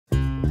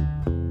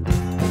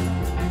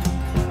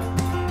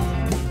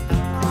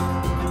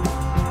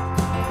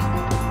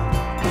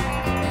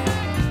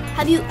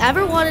Have you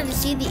ever wanted to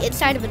see the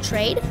inside of a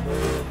train?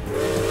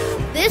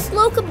 This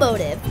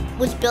locomotive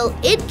was built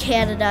in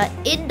Canada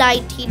in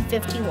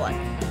 1951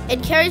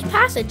 and carries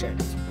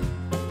passengers.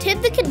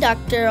 Tim the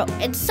conductor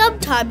and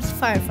sometimes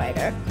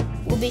firefighter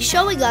will be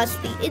showing us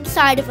the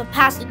inside of a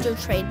passenger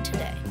train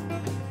today.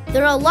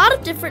 There are a lot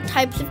of different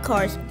types of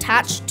cars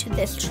attached to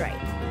this train.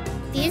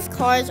 These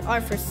cars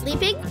are for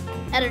sleeping,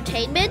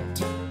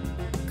 entertainment,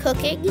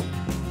 cooking,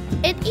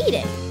 and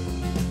eating.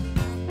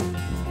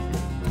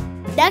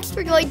 Next,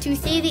 we're going to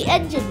see the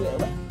engine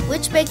room,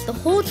 which makes the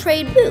whole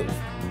train move.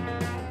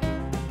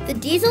 The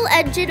diesel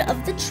engine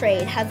of the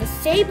train has the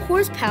same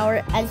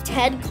horsepower as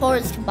 10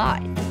 cars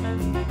combined.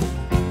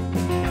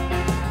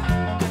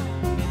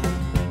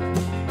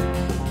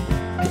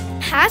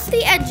 Past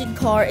the engine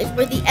car is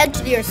where the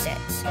engineer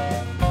sits.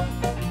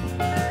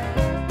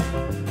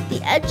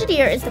 The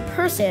engineer is the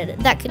person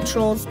that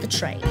controls the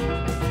train.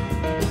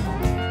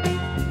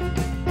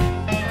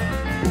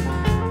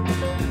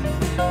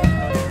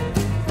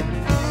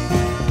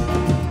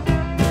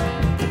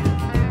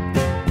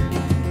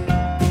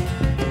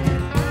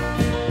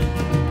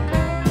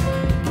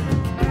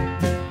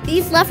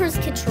 These levers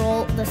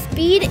control the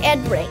speed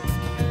and brakes.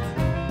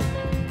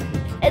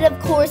 And of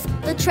course,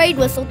 the train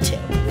whistle too.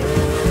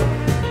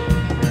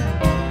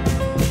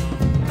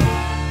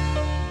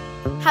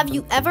 Have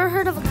you ever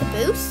heard of a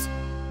caboose?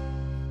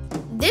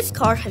 This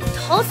car has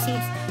tall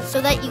seats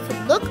so that you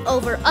can look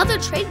over other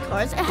train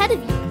cars ahead of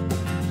you.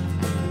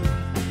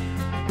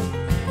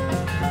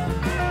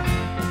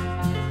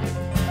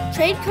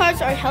 Train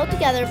cars are held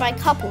together by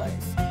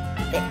couplers.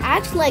 They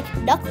act like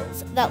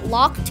knuckles that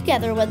lock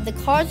together when the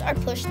cars are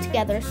pushed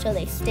together so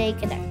they stay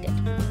connected.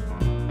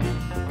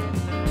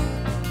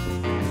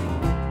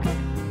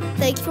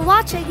 Thanks for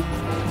watching!